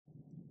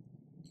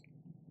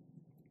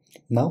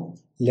Now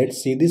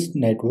let's see this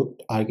network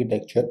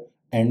architecture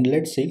and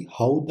let's see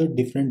how the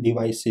different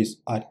devices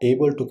are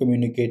able to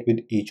communicate with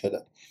each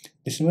other.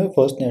 This is my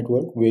first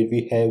network where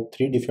we have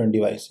three different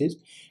devices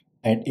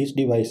and each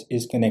device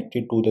is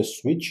connected to the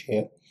switch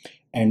here,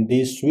 and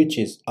these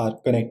switches are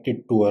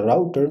connected to a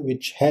router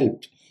which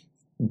helps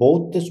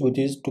both the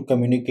switches to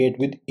communicate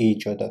with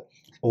each other,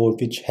 or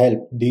which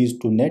help these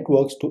two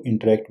networks to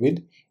interact with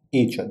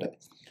each other.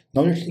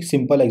 Now let's take a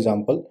simple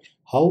example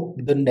how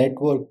the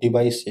network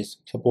devices,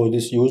 suppose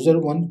this user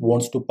 1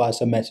 wants to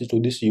pass a message to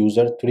this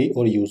user 3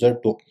 or user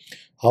 2,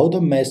 how the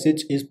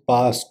message is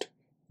passed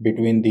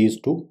between these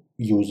two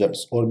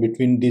users or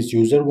between this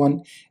user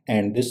 1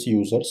 and this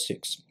user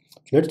 6.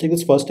 Let's take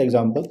this first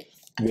example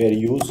where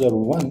user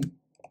 1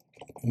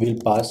 will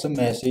pass a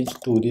message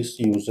to this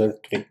user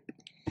 3.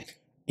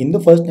 In the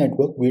first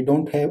network, we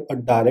don't have a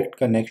direct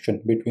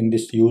connection between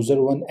this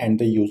user 1 and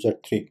the user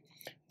 3.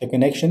 The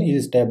connection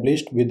is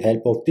established with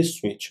help of this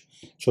switch.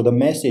 So the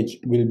message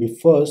will be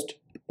first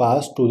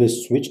passed to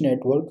this switch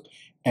network,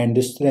 and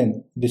this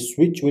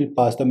switch will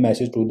pass the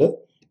message to the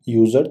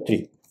user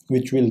 3,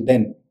 which will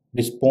then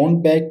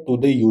respond back to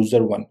the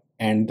user 1,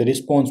 and the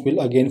response will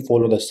again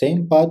follow the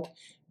same path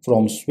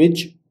from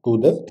switch to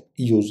the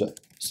user.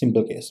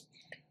 Simple case.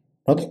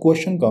 Now the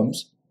question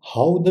comes,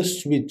 how the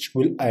switch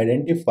will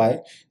identify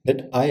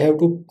that I have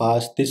to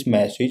pass this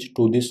message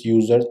to this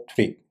user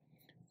 3,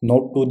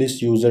 not to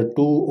this user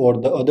 2 or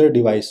the other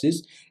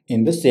devices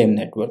in the same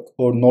network,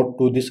 or not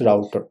to this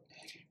router.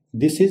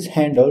 This is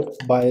handled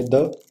by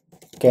the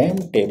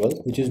CAM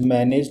table, which is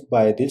managed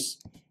by this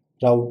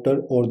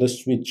router or the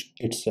switch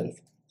itself.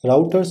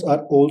 Routers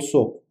are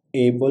also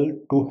able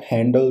to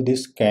handle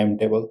this CAM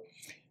table.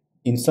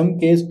 In some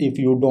case, if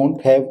you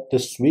don't have the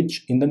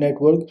switch in the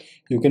network,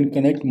 you can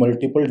connect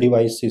multiple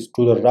devices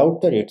to the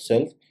router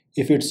itself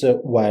if it's a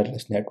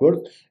wireless network,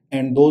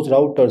 and those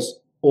routers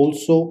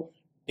also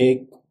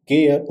take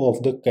care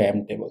of the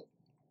CAM table.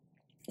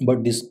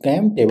 But this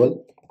CAM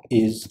table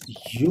is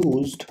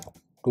used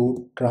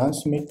to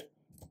transmit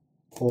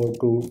or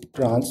to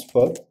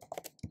transfer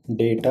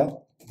data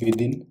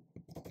within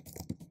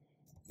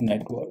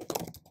network.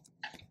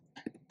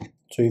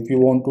 So if you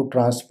want to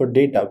transfer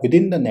data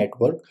within the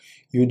network,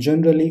 you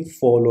generally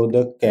follow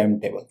the CAM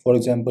table. For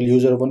example,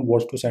 user 1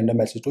 wants to send a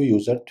message to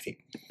user 3.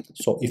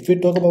 So if we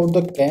talk about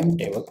the CAM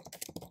table,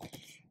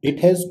 it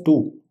has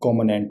two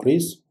common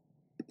entries.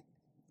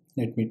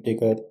 Let me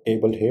take a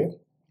table here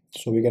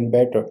so we can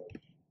better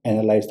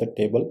analyze the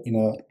table in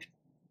a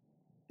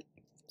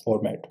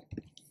format.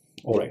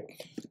 Alright,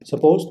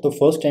 suppose the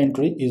first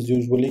entry is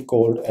usually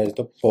called as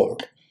the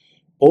port.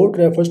 Port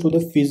refers to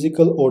the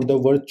physical or the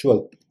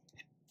virtual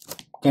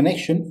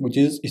connection which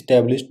is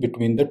established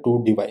between the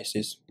two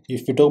devices.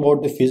 If we talk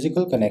about the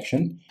physical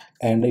connection,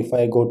 and if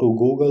I go to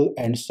Google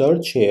and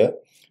search here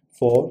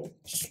for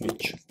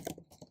switch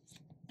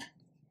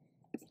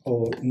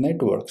or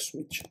network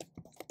switch,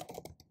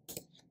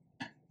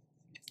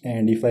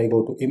 and if I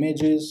go to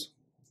images,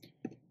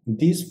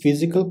 these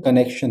physical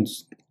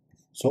connections,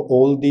 so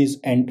all these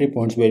entry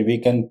points where we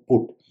can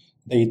put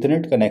the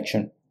Ethernet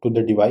connection to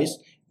the device,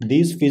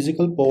 these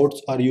physical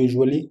ports are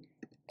usually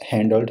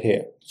handled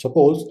here.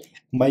 Suppose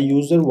my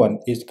user 1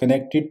 is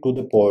connected to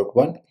the port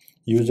 1,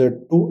 user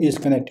 2 is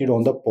connected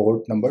on the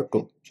port number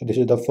 2. So this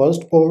is the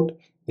first port,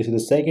 this is the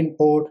second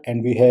port,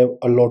 and we have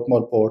a lot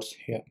more ports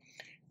here.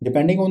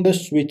 Depending on the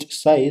switch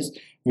size,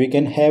 we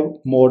can have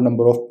more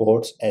number of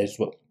ports as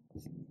well.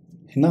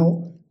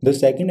 Now the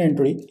second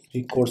entry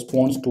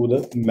corresponds to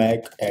the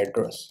MAC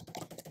address.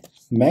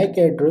 MAC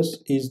address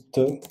is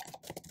the,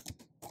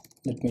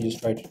 let me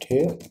just write it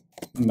here,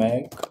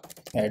 MAC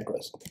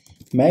address.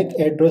 MAC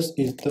address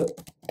is the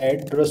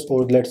address,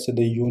 or let's say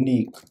the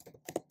unique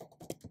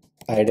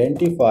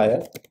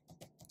identifier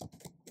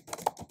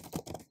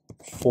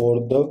for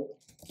the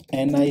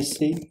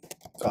NIC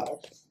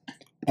card.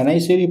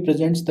 NIC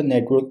represents the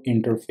network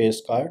interface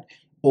card.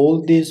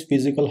 All these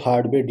physical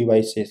hardware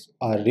devices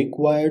are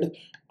required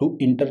to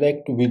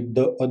interact with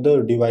the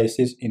other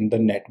devices in the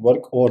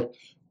network or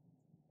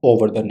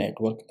over the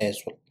network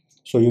as well.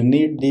 So you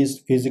need these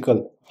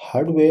physical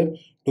hardware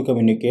to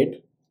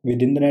communicate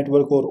within the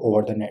network or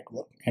over the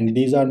network, and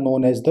these are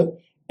known as the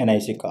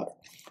NIC card.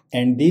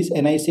 And this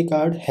NIC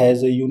card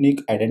has a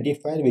unique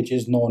identifier which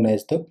is known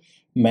as the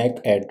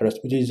MAC address,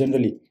 which is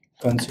generally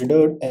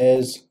considered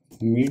as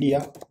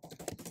media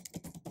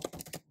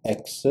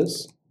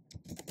access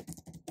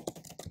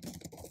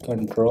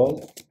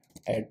control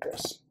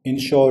address. In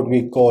short,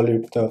 we call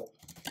it the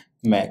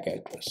MAC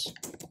address.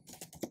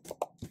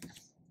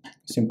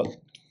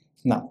 Simple.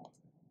 Now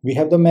we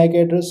have the MAC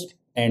address,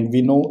 and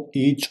we know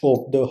each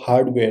of the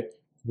hardware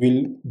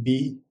will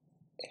be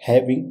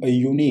having a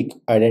unique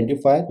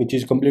identifier which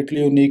is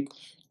completely unique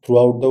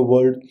throughout the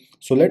world.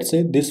 So let's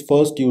say this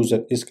first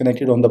user is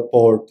connected on the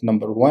port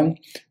number 1,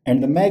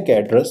 and the MAC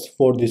address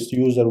for this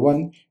user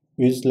 1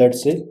 is,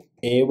 let's say,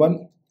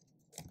 A1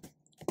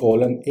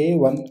 colon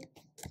A1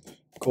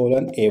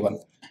 colon A1.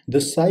 The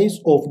size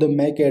of the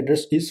MAC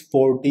address is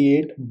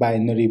 48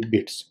 binary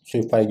bits. So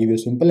if I give you a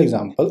simple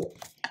example,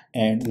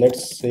 and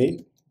let's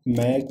say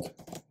MAC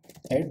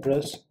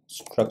address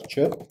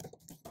structure.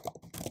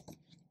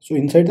 So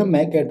inside the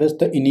MAC address,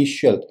 the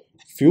initial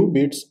few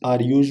bits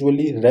are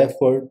usually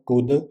referred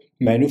to the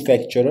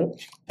manufacturer,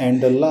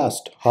 and the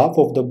last half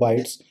of the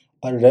bytes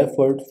are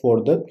referred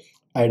for the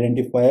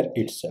identifier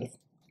itself.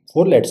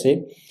 For let's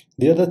say,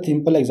 these are the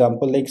simple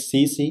example like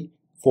CC,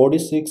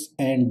 46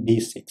 and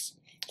D6.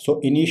 So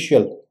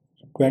initial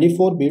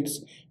 24 bits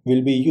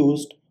will be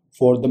used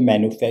for the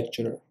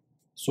manufacturer.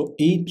 So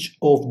each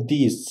of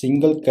these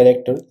single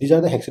characters, these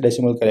are the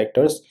hexadecimal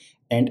characters,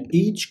 and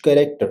each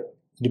character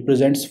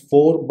represents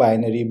 4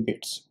 binary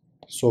bits.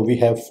 So we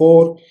have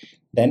 4,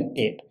 then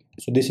 8.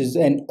 So this is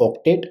an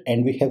octet,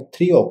 and we have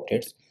 3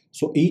 octets.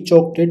 So each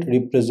octet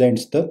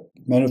represents the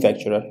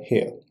manufacturer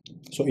here.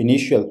 So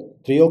initial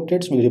 3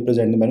 octets will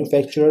represent the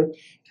manufacturer,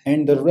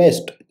 and the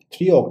rest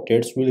 3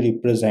 octets will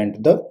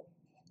represent the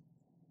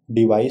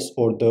device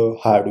or the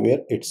hardware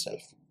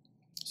itself.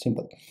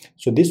 Simple.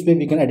 So this way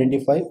we can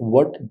identify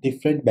what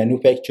different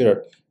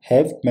manufacturer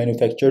have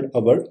manufactured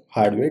our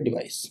hardware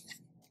device.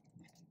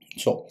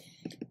 So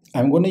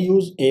I'm going to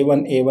use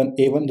A1, A1,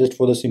 A1 just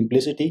for the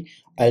simplicity.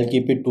 I'll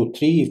keep it to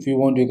 3. If you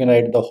want, you can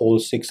write the whole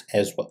 6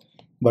 as well.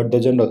 But the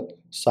general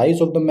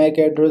size of the MAC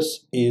address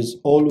is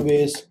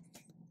always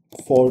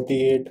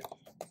 48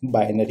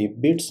 binary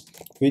bits,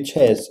 which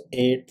has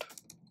 8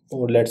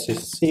 or let's say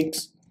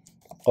 6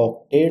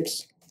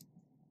 octets.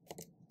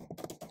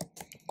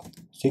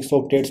 6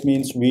 octets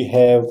means we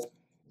have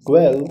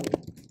 12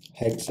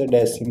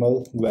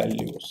 hexadecimal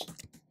values.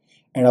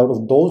 And out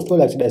of those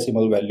 12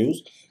 hexadecimal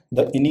values,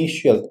 the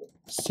initial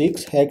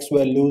 6 hex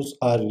values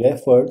are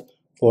referred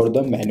for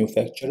the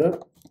manufacturer.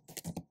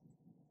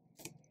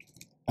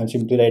 I'm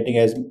simply writing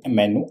as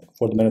menu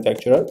for the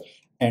manufacturer,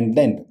 and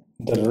then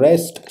the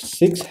rest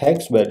 6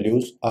 hex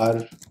values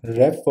are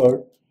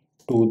referred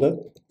to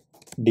the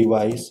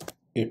device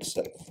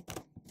itself,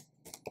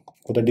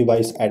 for the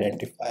device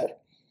identifier.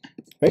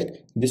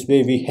 Right? This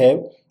way we have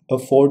a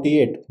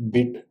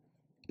 48-bit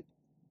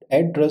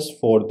address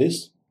for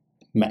this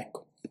MAC.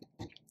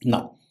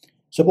 Now,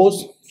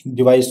 suppose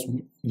device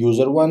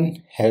user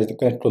 1 has the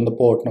connect on the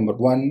port number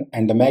 1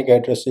 and the MAC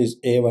address is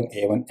A1,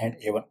 A1 and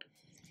A1.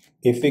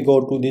 If we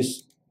go to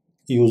this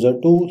user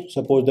 2,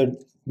 suppose the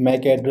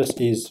MAC address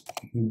is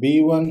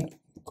B1,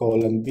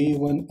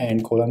 B1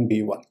 and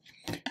B1.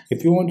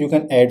 If you want, you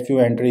can add few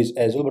entries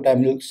as well, but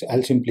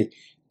I'll simply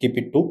keep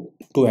it to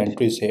 2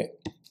 entries here.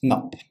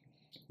 Now,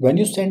 when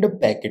you send a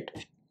packet,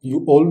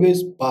 you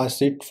always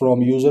pass it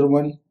from user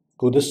 1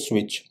 to the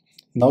switch.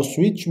 Now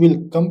switch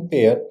will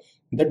compare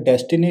the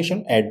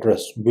destination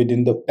address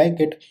within the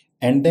packet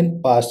and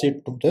then pass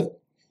it to the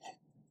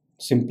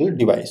simple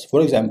device.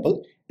 For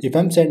example, if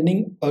I'm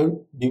sending a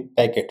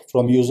packet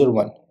from user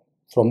 1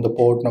 from the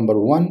port number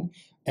 1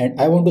 and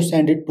I want to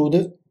send it to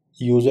the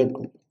user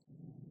 2.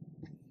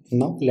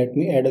 Now let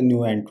me add a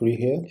new entry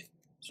here.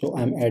 So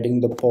I'm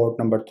adding the port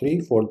number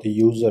 3 for the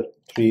user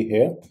 3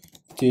 here,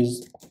 which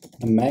is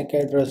the MAC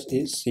address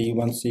is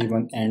C1,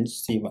 C1 and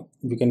C1.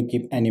 You can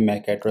keep any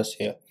MAC address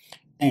here.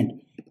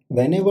 And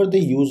whenever the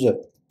user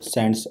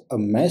sends a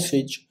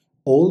message,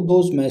 all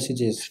those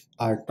messages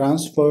are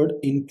transferred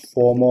in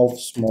form of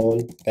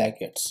small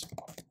packets.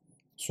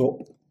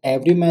 So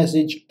every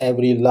message,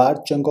 every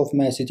large chunk of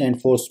message,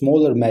 and for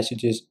smaller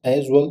messages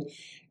as well,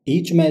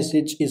 each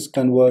message is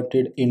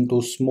converted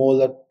into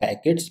smaller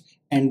packets,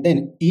 and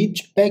then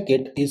each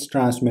packet is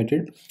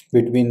transmitted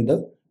between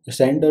the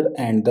sender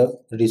and the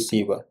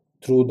receiver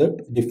through the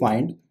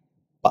defined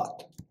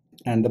path.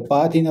 And the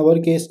path in our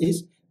case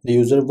is the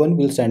user 1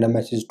 will send a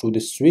message to the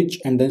switch,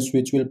 and then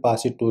switch will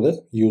pass it to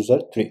the user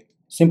 3.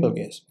 Simple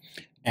case.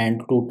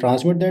 And to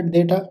transmit that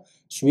data,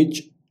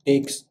 switch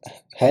takes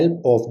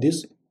help of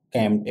this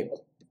CAM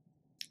table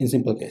in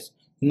simple case.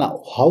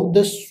 Now, how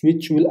the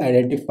switch will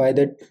identify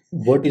that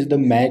what is the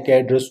MAC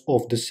address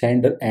of the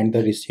sender and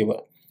the receiver?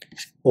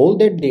 All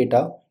that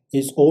data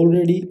is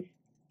already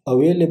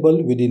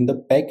available within the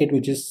packet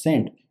which is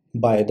sent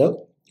by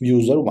the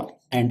user 1.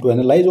 And to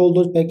analyze all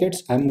those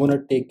packets, I'm going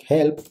to take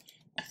help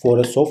for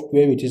a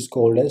software which is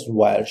called as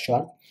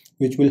Wireshark,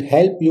 which will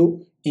help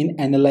you in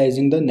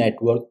analyzing the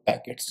network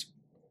packets.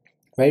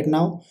 Right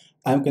now,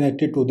 I'm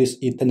connected to this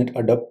Ethernet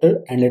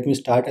adapter, and let me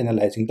start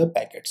analyzing the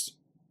packets.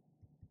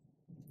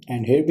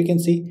 And here we can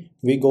see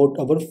we got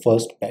our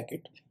first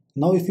packet.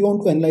 Now if you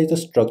want to analyze the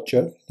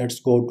structure, let's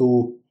go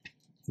to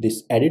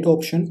this edit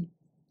option,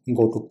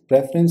 go to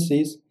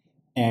preferences,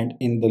 and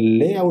in the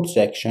layout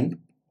section,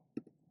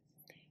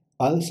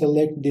 I'll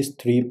select this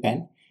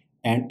 3-pane,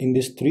 and in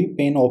this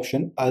 3-pane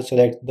option, I'll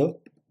select the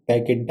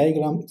packet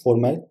diagram for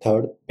my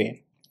third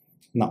pane.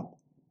 Now,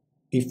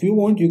 if you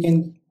want, you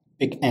can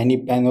pick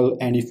any panel,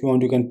 and if you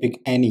want, you can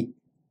pick any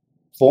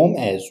form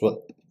as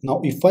well. Now,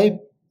 if I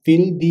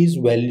fill these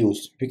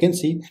values, you can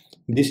see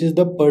this is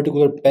the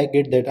particular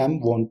packet that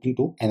I'm wanting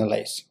to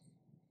analyze.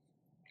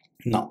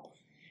 Now,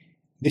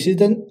 this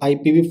is an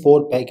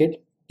IPv4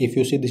 packet. If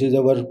you see, this is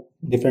our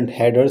different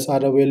headers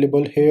are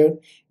available here,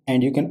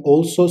 and you can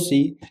also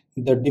see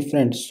the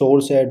different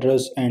source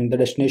address and the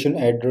destination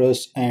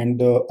address and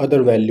the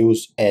other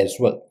values as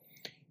well.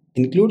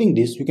 Including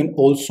this, you can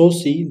also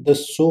see the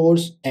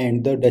source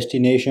and the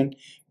destination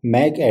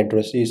MAC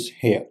addresses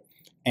here.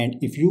 And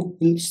if you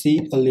will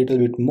see a little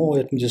bit more,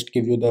 let me just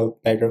give you the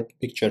better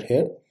picture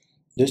here.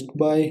 Just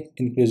by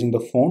increasing the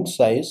font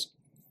size,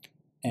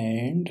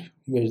 and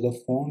where's the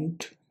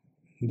font?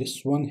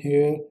 This one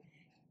here,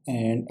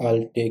 and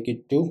I'll take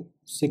it to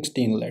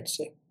 16, let's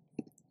say.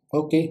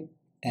 Okay,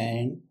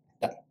 and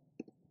done.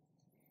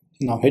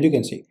 Now here you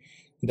can see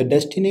the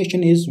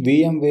destination is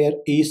VMware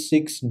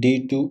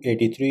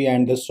E6D283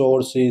 and the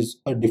source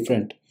is a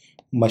different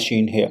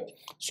machine here.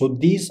 So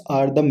these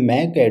are the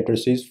MAC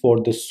addresses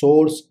for the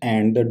source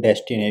and the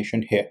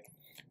destination here.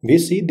 We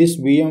see this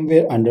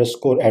VMware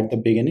underscore at the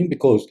beginning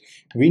because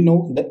we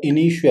know the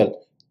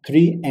initial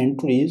 3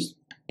 entries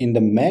in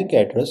the MAC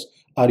address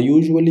are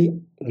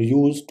usually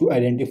used to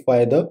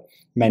identify the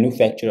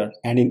manufacturer,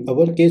 and in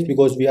our case,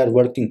 because we are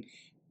working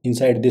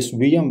inside this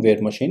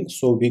VMware machine,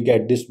 so we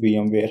get this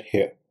VMware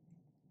here,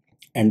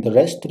 and the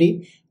rest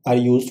 3 are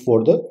used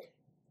for the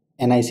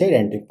NIC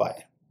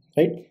identifier,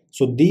 right?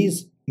 So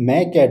these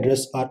MAC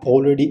address are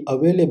already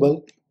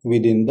available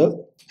within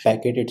the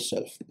packet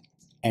itself,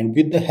 and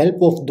with the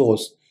help of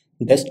those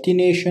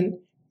destination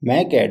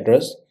MAC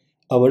address,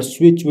 our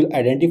switch will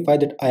identify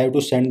that I have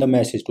to send the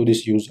message to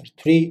this user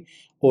 3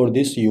 or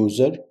this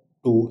user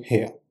 2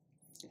 here.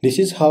 This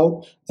is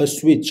how a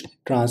switch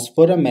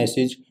transfer a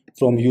message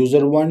from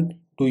user 1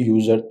 to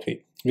user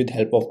 3 with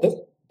help of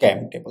the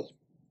CAM table.